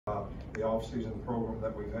The off-season program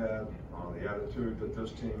that we've had, the attitude that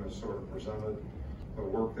this team has sort of presented, the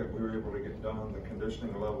work that we were able to get done, the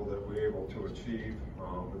conditioning level that we were able to achieve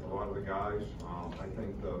with a lot of the guys. I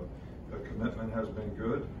think the commitment has been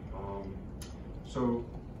good. So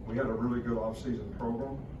we had a really good off-season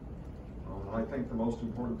program. I think the most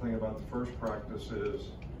important thing about the first practice is,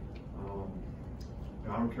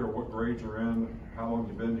 I don't care what grade you're in, how long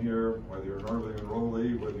you've been here, whether you're an early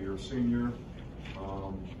enrollee, whether you're a senior,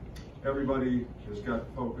 everybody has got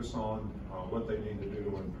to focus on what they need to do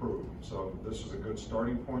to improve. So this is a good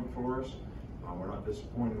starting point for us. We're not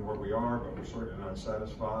disappointed in where we are, but we're certainly not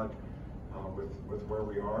satisfied with where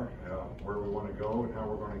we are, where we want to go, and how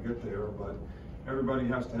we're going to get there. But everybody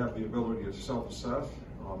has to have the ability to self-assess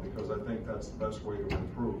because I think that's the best way to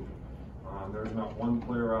improve. There's not one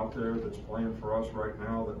player out there that's playing for us right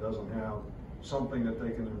now that doesn't have something that they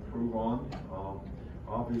can improve on.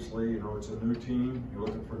 Obviously, it's a new team. You're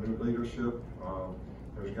looking for new leadership.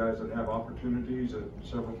 There's guys that have opportunities at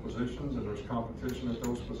several positions, and there's competition at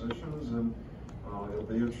those positions. And it'll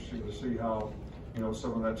be interesting to see how,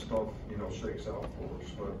 some of that stuff, shakes out for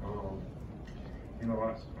us. But,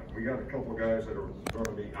 we got a couple of guys that are going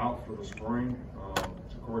to be out for the spring.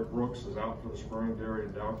 Corey Brooks is out for the spring.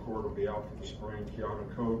 Darian Dalcourt will be out for the spring.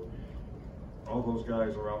 Keanu Coate. All those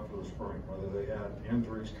guys are out for the spring, whether they had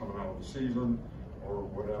injuries coming out of the season or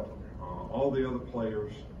whatever. All the other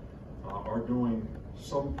players are doing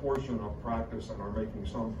some portion of practice and are making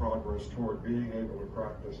some progress toward being able to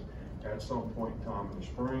practice at some point in time in the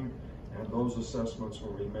spring. And those assessments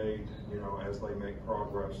will be made, as they make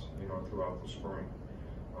progress, throughout the spring.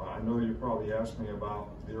 I know you probably asked me about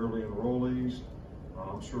the early enrollees.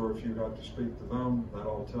 I'm sure if you got to speak to them,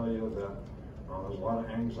 that'll tell you that there's a lot of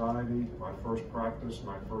anxiety. My first practice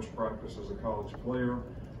as a college player,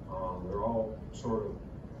 they're all sort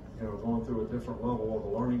of, going through a different level of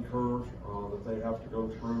a learning curve that they have to go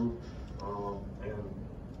through.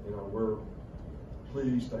 We're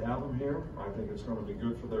pleased to have them here. I think it's going to be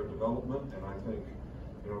good for their development, and I think,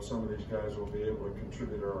 some of these guys will be able to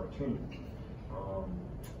contribute to our team.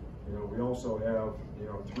 We also have,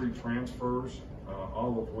 3 transfers,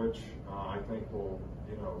 all of which I think will,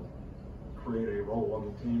 create a role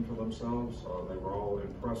on the team for themselves. They were all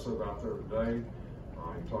impressive out there today.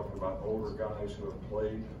 You're talking about older guys who have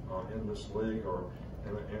played in this league or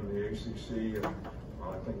in the ACC, and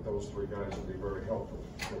I think those 3 guys will be very helpful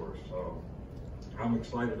for us. I'm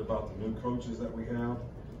excited about the new coaches that we have.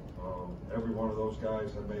 Every one of those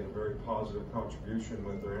guys have made a very positive contribution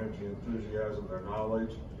with their energy, enthusiasm, their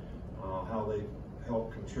knowledge, how they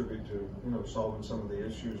help contribute to solving some of the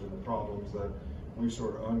issues and the problems that we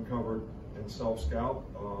sort of uncovered in self-scout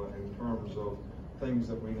in terms of things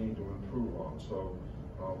that we need to improve on. So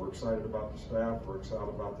we're excited about the staff, we're excited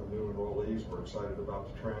about the new enrollees, we're excited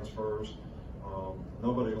about the transfers.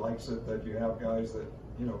 Nobody likes it that you have guys that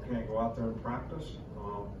can't go out there and practice,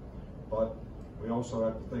 but we also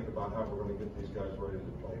have to think about how we're going to get these guys ready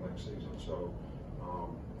to play next season. So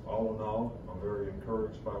all in all, I'm very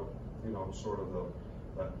encouraged by sort of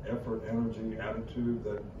that effort, energy, attitude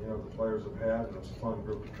that the players have had, and it's a fun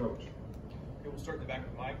group to coach. Okay, we'll start in the back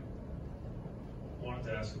with Mike. I wanted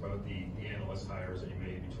to ask about the analyst hires that you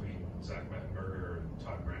made between Zach Mettenberger and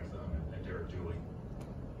Todd Grantham and Derek Dooley.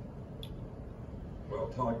 Well,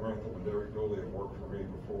 Todd Grantham and Derek Dooley have worked for me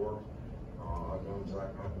before. I've known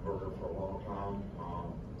Zach Mettenberger for a long time.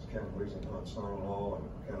 It's Ken Wiesenhunt's son-in-law,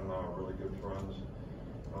 and Ken and I are really good friends.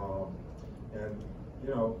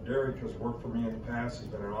 Derek has worked for me in the past. He's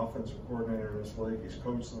been an offensive coordinator in this league. He's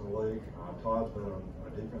coached in the league. Todd's been a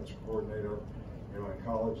defensive coordinator, in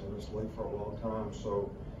college in this league for a long time.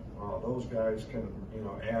 So those guys can,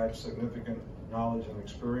 add significant knowledge and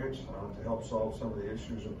experience to help solve some of the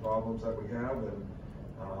issues and problems that we have. And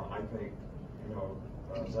I think,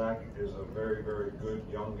 Zach is a very, very good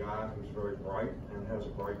young guy who's very bright and has a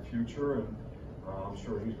bright future. And I'm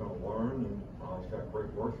sure he's going to learn, and he's got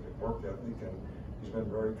great work ethic, and he's been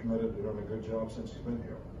very committed to doing a good job since he's been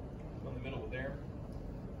here. In the middle with Aaron.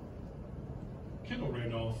 Kendall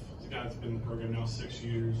Randolph is a guy that's been in the program now 6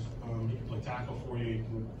 years. He can play tackle for you. He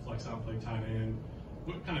can flex out, play tight end.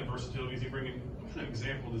 What kind of versatility is he bringing? What kind of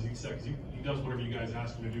example does he set? Because he does whatever you guys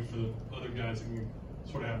ask him to do for the other guys that can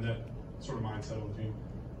sort of have that sort of mindset on the team.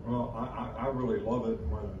 Well, I really love it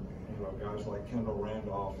when guys like Kendall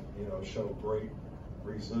Randolph show great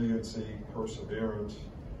resiliency, perseverance,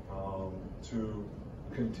 to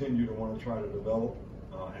continue to want to try to develop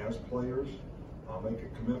as players. Make a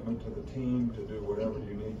commitment to the team to do whatever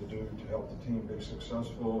you need to do to help the team be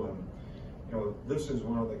successful. And this is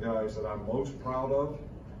one of the guys that I'm most proud of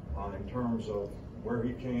in terms of where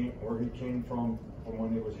he came from from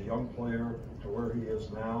when he was a young player to where he is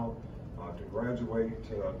now, to graduate,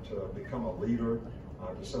 to become a leader,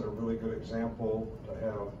 to set a really good example, to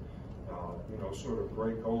have sort of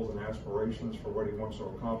great goals and aspirations for what he wants to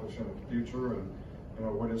accomplish in the future, and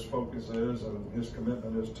what his focus is and his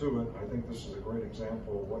commitment is to it. I think this is a great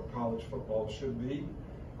example of what college football should be,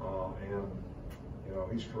 and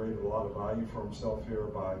he's created a lot of value for himself here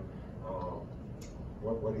by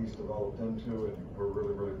what he's developed into, and we're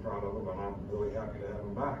really, really proud of him, and I'm really happy to have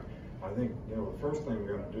him back. I think the first thing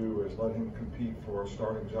we're going to do is let him compete for a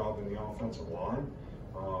starting job in the offensive line,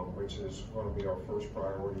 which is going to be our first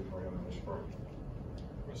priority for him in the spring.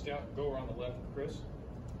 We're going to go around the left with Chris.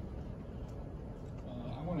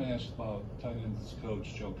 I want to ask about tight ends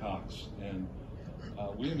coach Joe Cox, and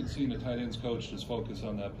we haven't seen a tight ends coach that's focused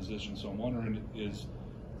on that position, so I'm wondering, is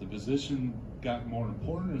the position gotten more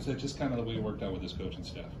important, or is that just kind of the way it worked out with his coaching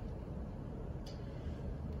staff?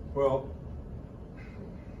 Well,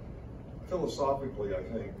 philosophically, I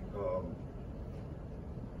think,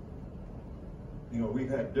 we've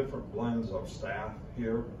had different blends of staff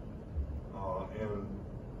here, and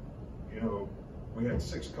we had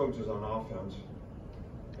 6 coaches on offense,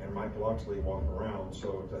 and Mike Loxley walked around.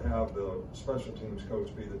 So to have the special teams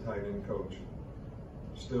coach be the tight end coach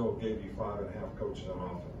still gave you 5.5 coaches on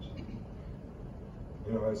offense.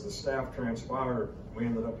 As the staff transpired, we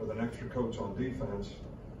ended up with an extra coach on defense.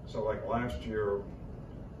 So like last year,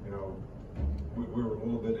 we were a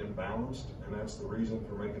little bit imbalanced, and that's the reason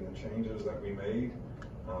for making the changes that we made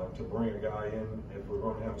to bring a guy in. If we're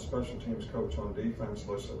going to have a special teams coach on defense,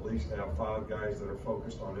 let's at least have 5 guys that are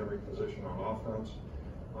focused on every position on offense,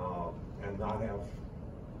 and not have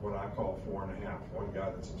what I call 4.5, one guy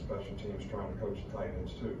that's in special teams trying to coach the tight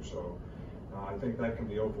ends too. So I think that can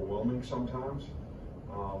be overwhelming sometimes,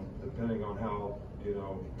 depending on how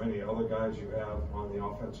many other guys you have on the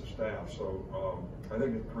offensive staff. So I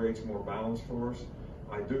think it creates more balance for us.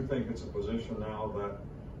 I do think it's a position now that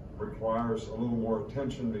requires a little more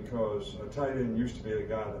attention, because a tight end used to be a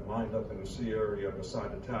guy that lined up in the C area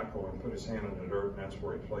beside the tackle and put his hand in the dirt, and that's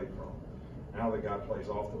where he played from. Now the guy plays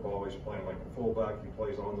off the ball, he's playing like a fullback. He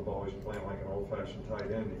plays on the ball, he's playing like an old-fashioned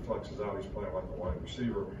tight end. He flexes out, he's playing like a wide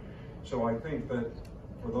receiver. So I think that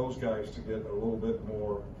for those guys to get a little bit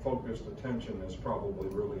more focused attention is probably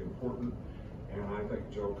really important. And I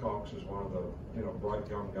think Joe Cox is one of the bright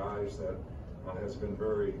young guys that I've been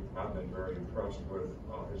very impressed with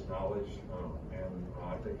his knowledge, and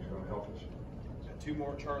I think he's going to help us. 2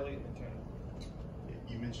 more, Charlie and Tony.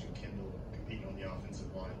 You mentioned Kendall competing on the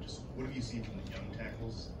offensive line. Just what have you seen from the young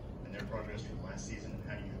tackles and their progress from last season, and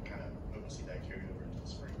how do you kind of hope to see that carry over into the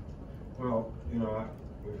spring? Well,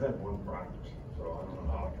 we've had 1 practice, so I don't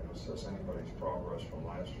know how I can assess anybody's progress from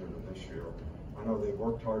last year to this year. I know they've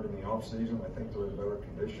worked hard in the off season. I think they're in better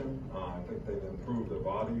condition. I think they've improved their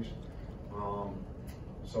bodies.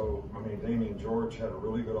 Damian George had a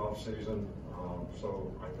really good off season.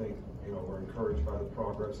 So I think we're encouraged by the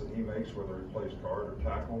progress that he makes, whether he plays guard or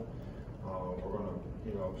tackle. We're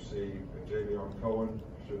going to see if Javion Cohen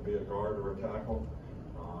should be a guard or a tackle.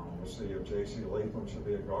 We'll see if J.C. Latham should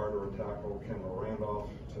be a guard or a tackle. Kendall Randolph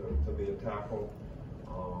to be a tackle.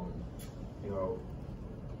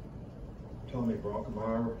 Tony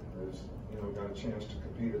Brockemeyer has got a chance to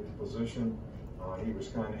compete at the position. He was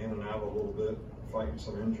kind of in and out a little bit, fighting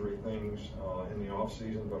some injury things in the off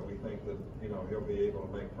season, but we think that he'll be able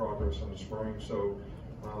to make progress in the spring. So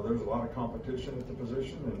there's a lot of competition at the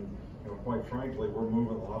position, and quite frankly, we're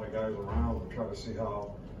moving a lot of guys around to try to see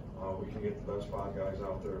how we can get the best 5 guys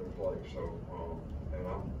out there to play. So, and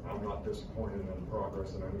I'm not disappointed in the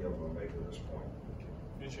progress that any of them have made to this point.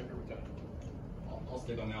 Finish up here with Tony. I'll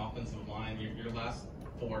stick on the offensive line. Your last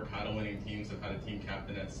 4 title-winning teams have had a team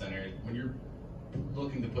captain at center. When you're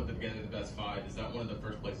looking to put together the best 5, is that one of the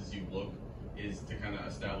first places you look, is to kind of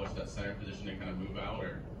establish that center position and kind of move out?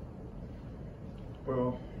 Or?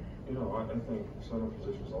 Well, I think center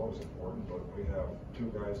position is always important, but we have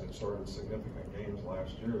 2 guys that started significant games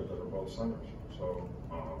last year that are both centers. So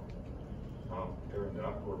Aaron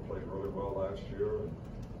Davenport played really well last year, and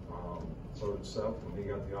so did Seth when he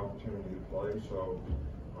got the opportunity to play. So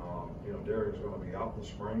Darian's going to be out in the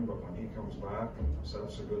spring, but when he comes back,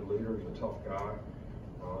 Seth's a good leader, he's a tough guy.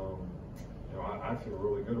 I feel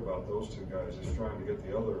really good about those 2 guys. Just trying to get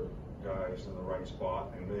the other guys in the right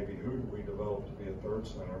spot, and maybe who do we develop to be a 3rd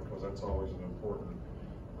center, because that's always an important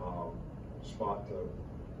spot to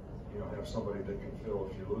have somebody that can fill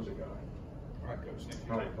if you lose a guy. All right, Coach. Thank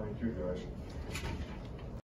you. All right, thank you guys.